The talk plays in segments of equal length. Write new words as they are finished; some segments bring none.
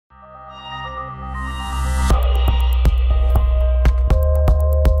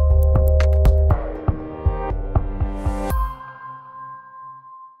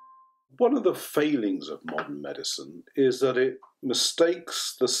One of the failings of modern medicine is that it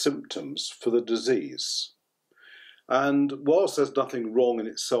mistakes the symptoms for the disease. And whilst there's nothing wrong in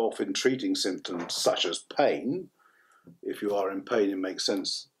itself in treating symptoms such as pain, if you are in pain, it makes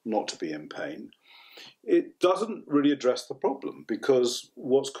sense not to be in pain, it doesn't really address the problem, because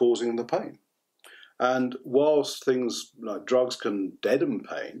what's causing the pain? And whilst things like drugs can deaden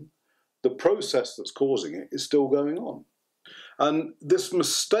pain, the process that's causing it is still going on. And this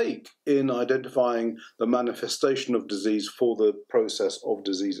mistake in identifying the manifestation of disease for the process of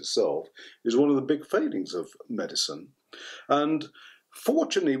disease itself is one of the big failings of medicine. And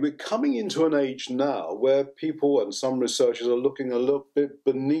fortunately, we're coming into an age now where people and some researchers are looking a little bit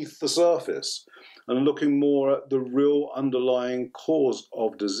beneath the surface and looking more at the real underlying cause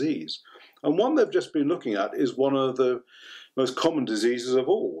of disease. And one they've just been looking at is one of the most common diseases of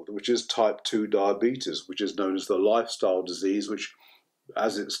all, which is type 2 diabetes, which is known as the lifestyle disease, which,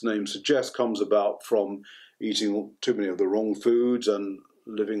 as its name suggests, comes about from eating too many of the wrong foods and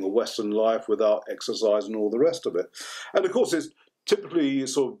living a Western life without exercise and all the rest of it. And of course, it's typically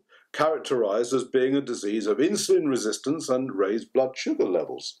sort of characterized as being a disease of insulin resistance and raised blood sugar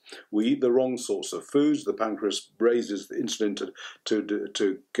levels. We eat the wrong sorts of foods. The pancreas raises the insulin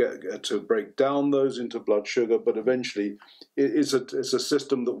to break down those into blood sugar, but eventually it's a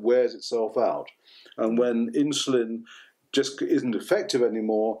system that wears itself out. And when insulin just isn't effective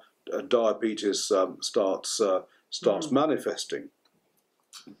anymore, diabetes starts manifesting.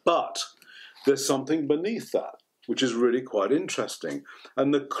 But there's something beneath that, which is really quite interesting.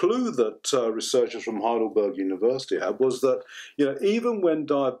 And the clue that researchers from Heidelberg University had was that, even when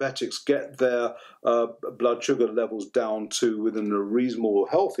diabetics get their blood sugar levels down to within a reasonable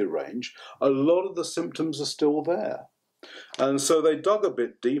healthy range, a lot of the symptoms are still there. And so they dug a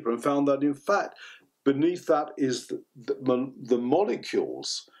bit deeper and found that, in fact, beneath that is the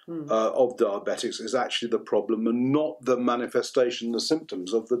molecules of diabetics is actually the problem, and not the manifestation, the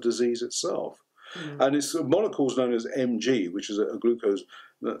symptoms of the disease itself. And it's molecules known as Mg, which is a glucose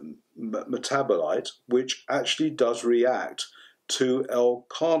metabolite, which actually does react to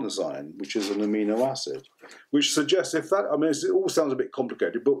L-carnosine, which is an amino acid, which suggests it all sounds a bit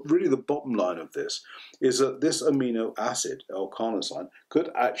complicated, but really the bottom line of this is that this amino acid, L-carnosine, could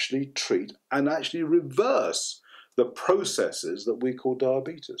actually treat and actually reverse the processes that we call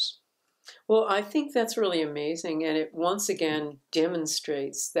diabetes. Well, I think that's really amazing, and it once again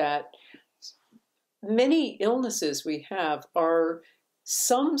demonstrates that many illnesses we have are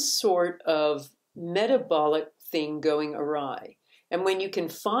some sort of metabolic thing going awry. And when you can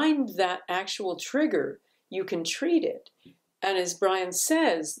find that actual trigger, you can treat it. And as Bryan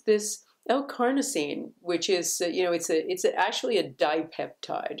says, this L-carnosine, which is, it's actually a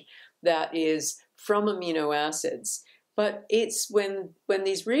dipeptide that is from amino acids. But it's when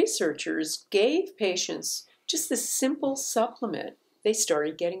these researchers gave patients just this simple supplement, they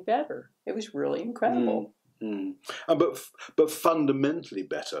started getting better. It was really incredible. But fundamentally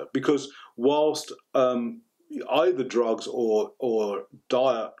better, because whilst either drugs or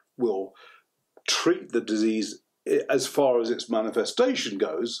diet will treat the disease as far as its manifestation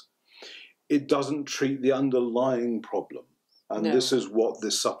goes, it doesn't treat the underlying problem. And this is what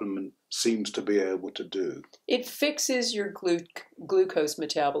this supplement seems to be able to do. It fixes your glucose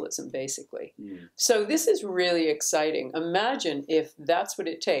metabolism, basically. So this is really exciting. Imagine if that's what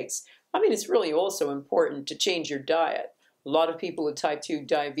it takes. I mean, it's really also important to change your diet. A lot of people with type 2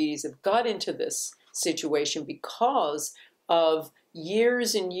 diabetes have got into this situation because of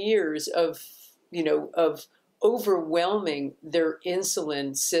years and years of overwhelming their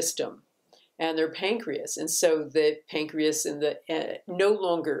insulin system and their pancreas. And so the pancreas no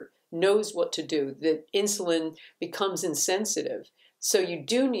longer knows what to do. The insulin becomes insensitive. So you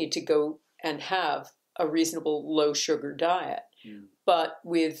do need to go and have a reasonable low sugar diet, but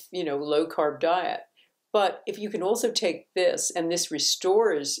with, low carb diet. But if you can also take this and this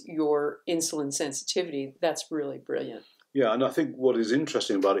restores your insulin sensitivity, that's really brilliant. Yeah, and I think what is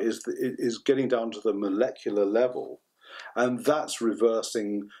interesting about it is getting down to the molecular level, and that's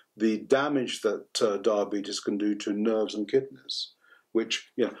reversing the damage that diabetes can do to nerves and kidneys, which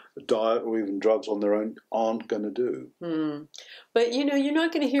diet or even drugs on their own aren't going to do. But you're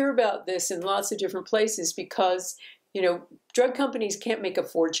not going to hear about this in lots of different places because drug companies can't make a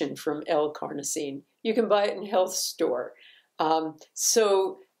fortune from L-carnosine. You can buy it in a health store.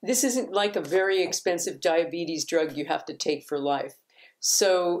 So this isn't like a very expensive diabetes drug you have to take for life.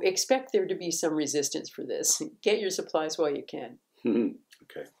 So expect there to be some resistance for this. Get your supplies while you can.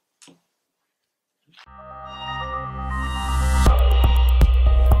 Okay.